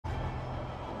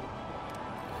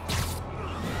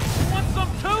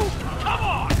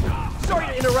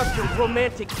interrupt your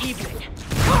romantic evening.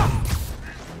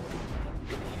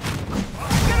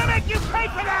 I'm gonna make you pay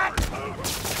for that!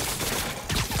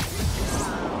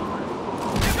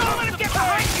 Don't let him get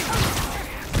behind you!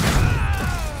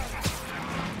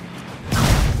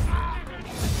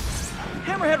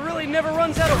 Hammerhead really never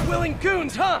runs out of willing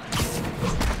goons, huh?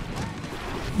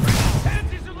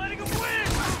 Pansies are letting him win!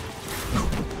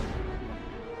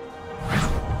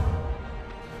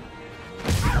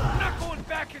 I'm not going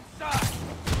back inside!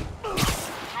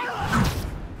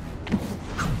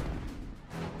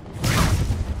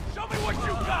 Show me what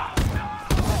you got!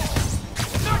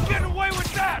 I'm not getting away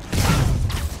with that!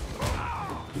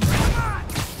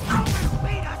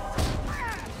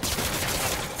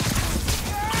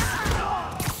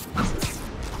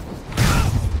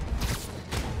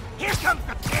 Here comes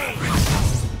the pain!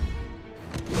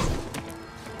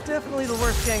 Definitely the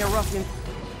worst gang of ruffians.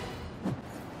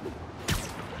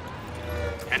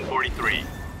 1043.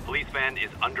 Police van is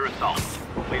under assault.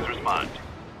 Please respond.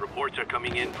 Reports are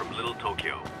coming in from Little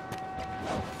Tokyo.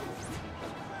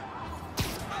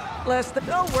 Lester,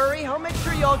 don't worry. I'll make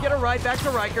sure y'all get a ride back to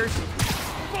Rikers.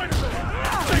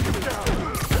 Spider-Man! Take him down!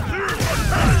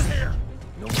 Out of here!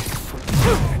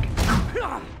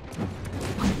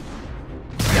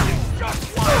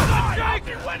 Just one! Jake,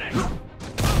 you're winning!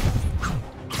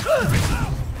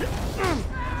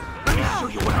 Let me show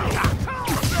you what I got!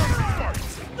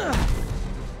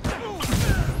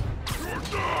 You're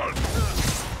done!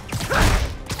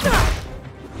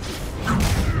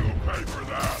 You pay for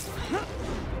that!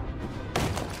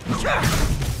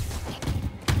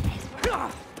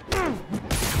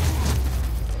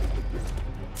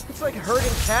 It's like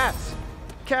herding cats.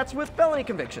 Cats with felony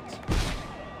convictions.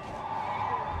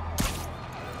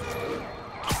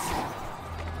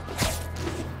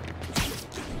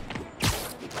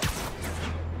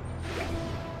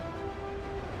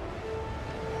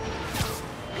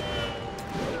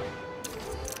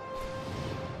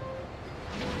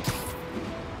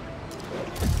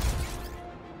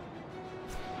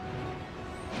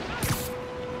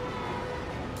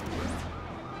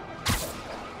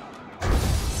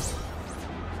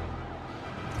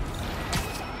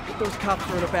 Those cops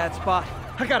are in a bad spot.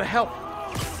 I gotta help.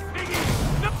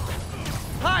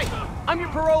 Hi, I'm your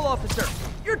parole officer.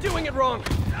 You're doing it wrong.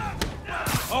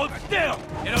 Hold still!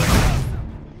 You know,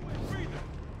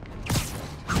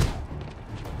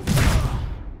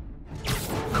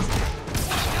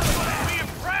 be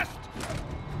impressed?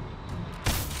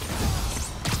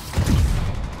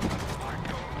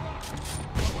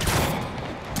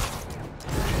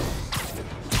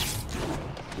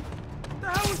 The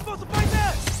hell are we supposed to fight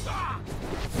that?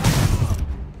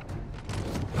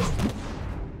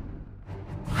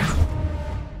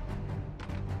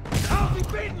 How's he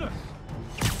beating us?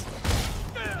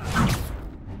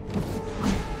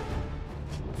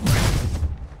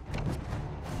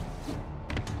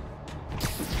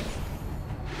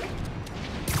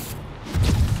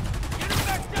 Get him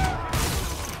back down!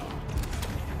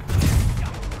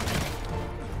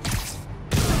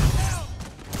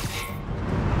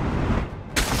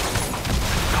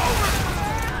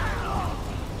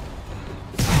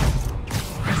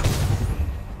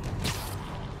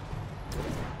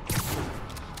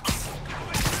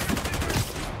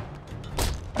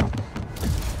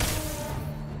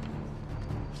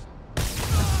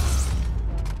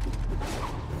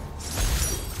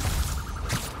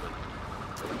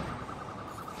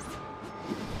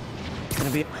 Gonna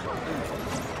be.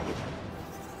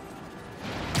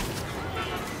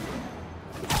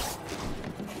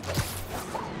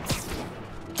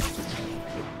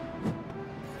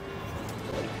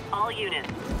 All units.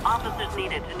 Officers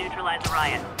needed to neutralize the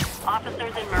riot.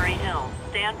 Officers in Murray Hill.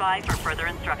 Stand by for further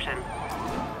instructions.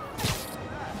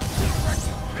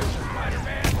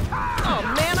 Oh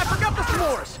man, I forgot the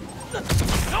s'mores.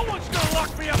 No one's gonna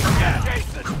lock me up again!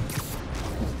 Jason!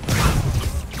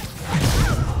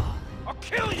 I'll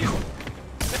kill you!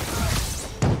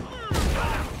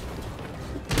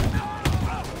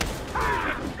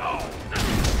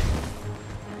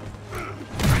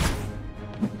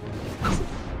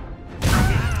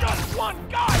 Just one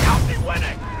guy! How's he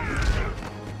winning?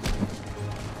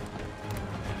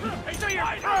 Hey, say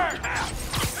your turn!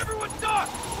 Everyone's done!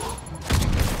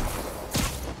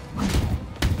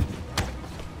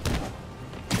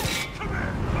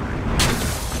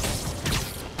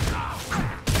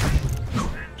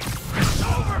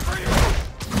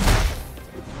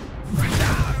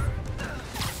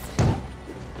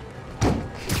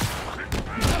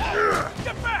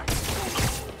 Get back!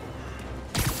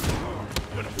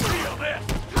 I'm gonna feel this!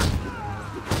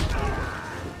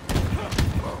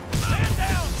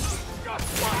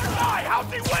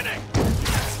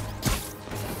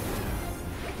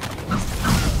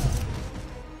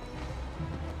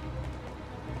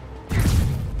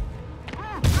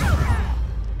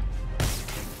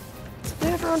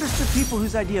 Never understood people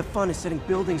whose idea of fun is setting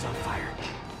buildings on fire.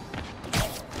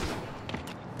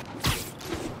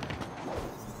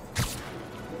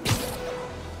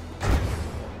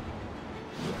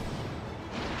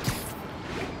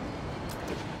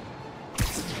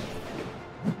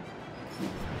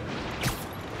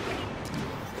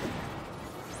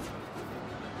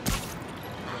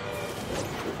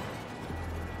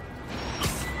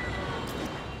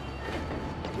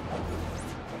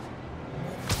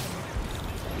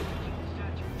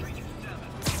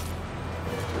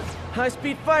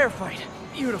 High-speed firefight.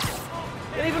 Beautiful.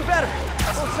 And even better,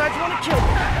 both sides want to kill me.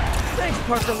 Thanks,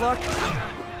 Parker Luck.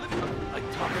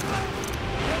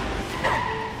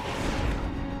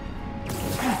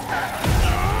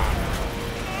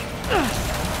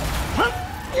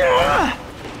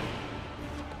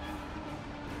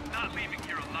 Not leaving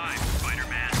here alive,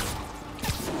 Spider-Man.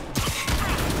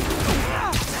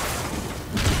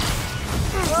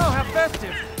 Oh, how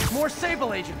festive. More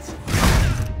Sable agents.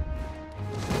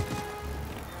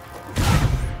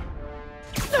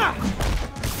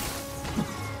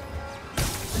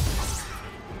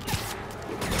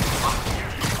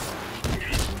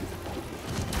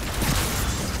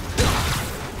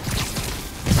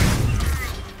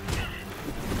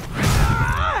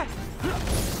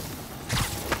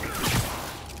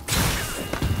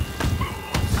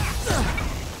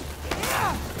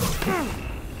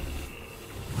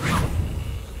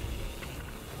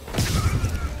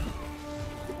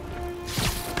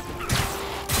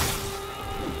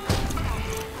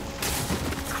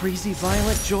 Crazy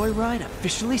violent joyride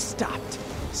officially stopped.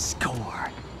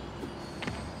 Score.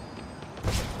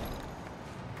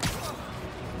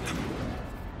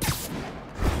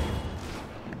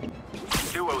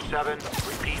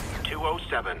 Repeat,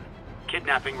 207.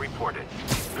 Kidnapping reported.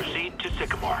 Proceed to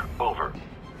Sycamore. Over.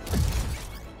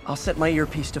 I'll set my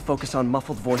earpiece to focus on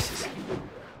muffled voices.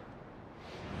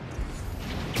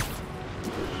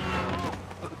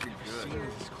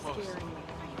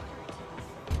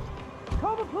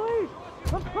 Call the police!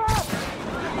 I'm trapped!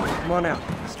 Come on out.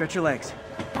 Stretch your legs.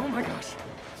 Oh my gosh.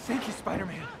 Thank you,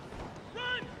 Spider-Man.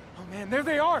 Oh man, there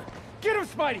they are! Get him,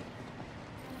 Spidey!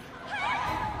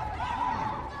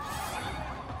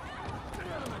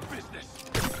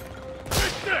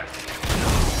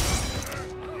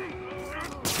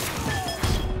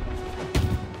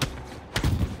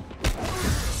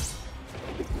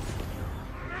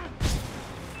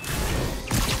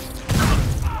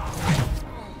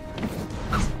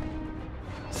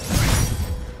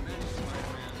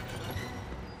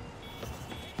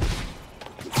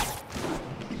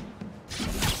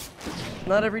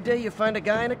 Not every day you find a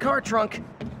guy in a car trunk.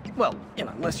 Well, you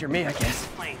know, unless you're me, I guess.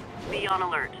 Please, be on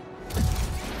alert.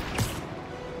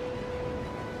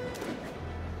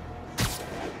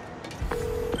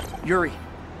 Yuri,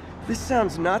 this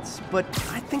sounds nuts, but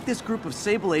I think this group of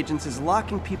Sable agents is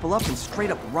locking people up and straight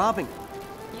up robbing them.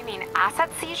 You mean asset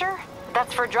seizure?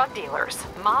 That's for drug dealers,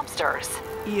 mobsters.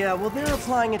 Yeah, well, they're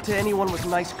applying it to anyone with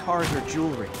nice cars or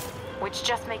jewelry. Which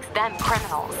just makes them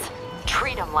criminals.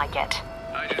 Treat them like it.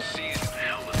 I just see it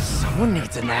now. Someone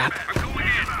needs a nap. We're going in.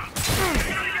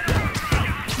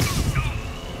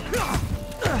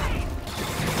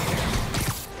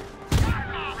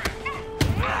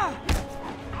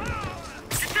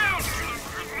 Get down!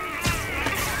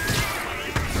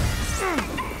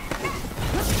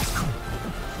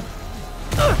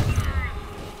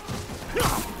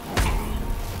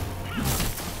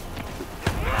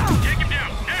 Take him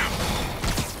down, now!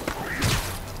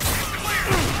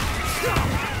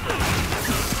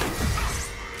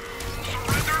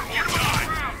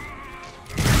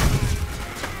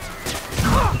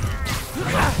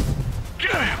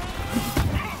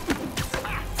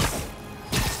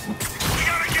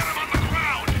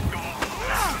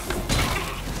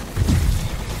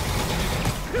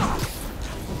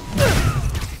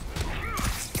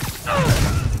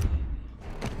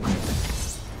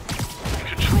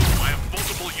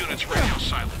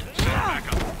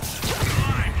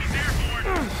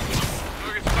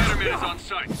 Spiderman is on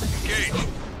site. Engage.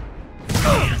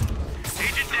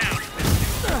 Agent down.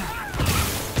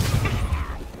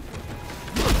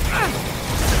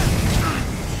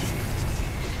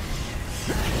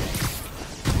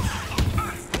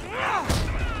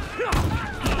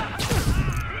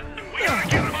 We gotta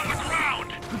get him on the ground.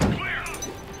 Clear.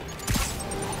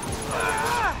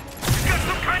 He's got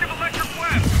some kind of electric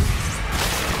web.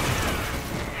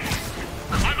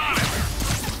 I'm on it.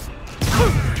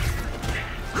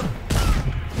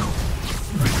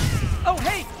 Oh,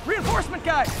 hey! Reinforcement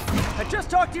guy! I just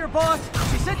talked to your boss.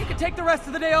 She said you could take the rest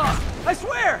of the day off. I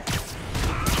swear!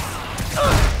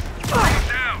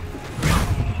 Down.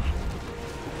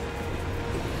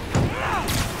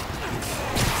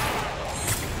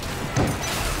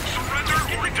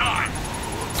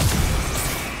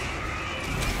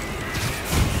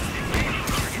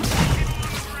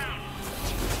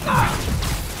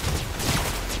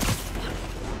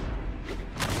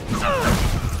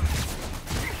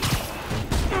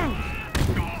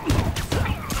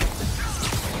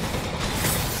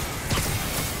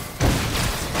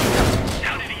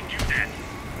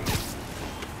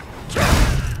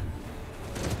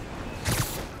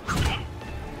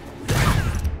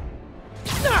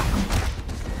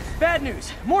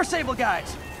 news! More Sable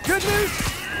guys! Good news?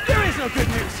 There is no good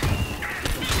news!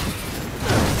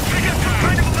 I got some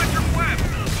kind of electric web!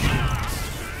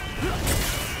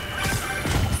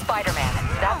 Spider-Man,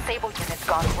 that Sable unit's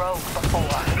gone rogue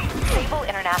before. Sable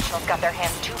International's got their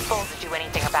hands too full to do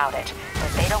anything about it,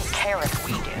 but they don't care if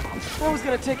we do. I was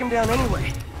gonna take him down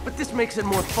anyway, but this makes it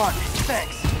more fun.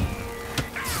 Thanks.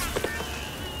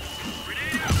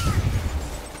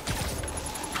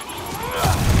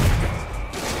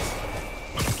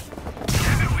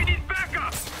 We need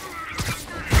backup!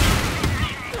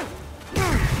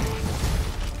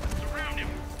 Surround him!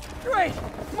 Great!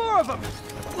 More of them!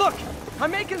 Look, I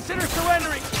may consider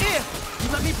surrendering if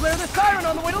you let me blare the siren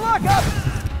on the way to lockup!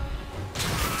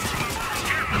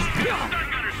 Stun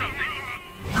gun or something!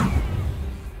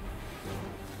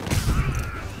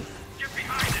 Get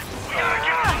behind it! We gotta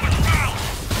get through his mouth!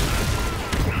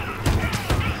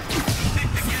 Stick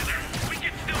together! We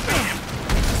can still beat him!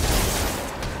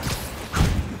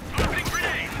 Tossing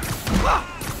grenade!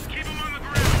 Keep him on the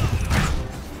ground!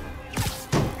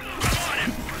 I'm on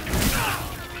him!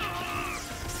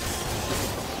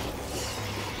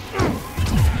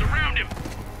 Surround him!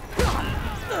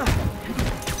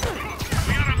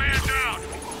 We got a man down!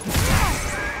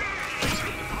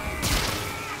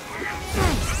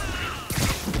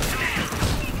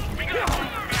 We got some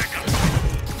backup!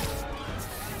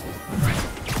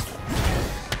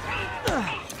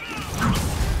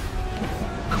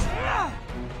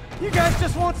 You guys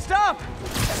just won't stop!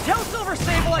 Tell Silver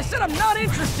Sable I said I'm not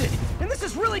interested! And this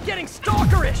is really getting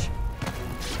stalkerish!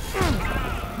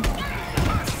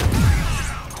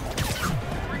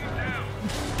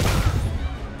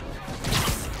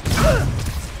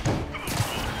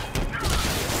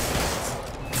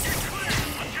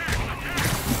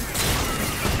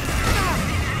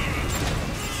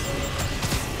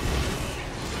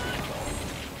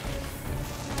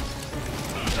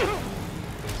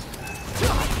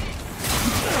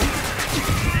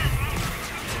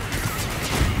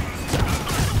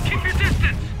 Keep your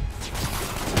distance!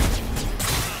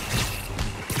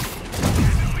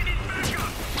 We need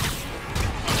backup!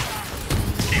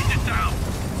 Keep this out!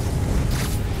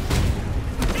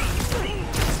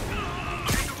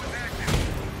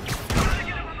 Gotta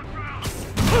get him on the ground!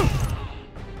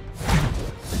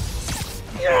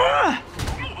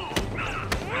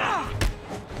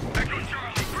 Echo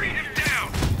Charlie, bring him down!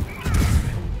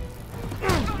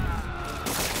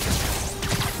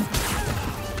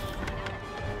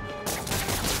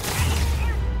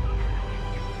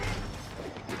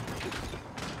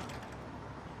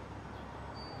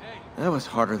 That was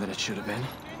harder than it should have been.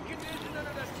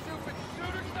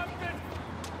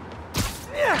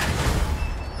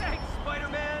 Thanks,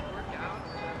 Spider-Man!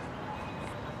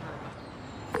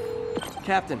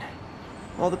 Captain,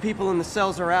 all the people in the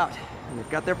cells are out, and they've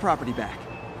got their property back.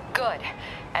 Good.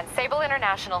 And Sable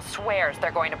International swears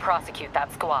they're going to prosecute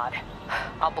that squad.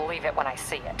 I'll believe it when I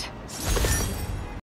see it.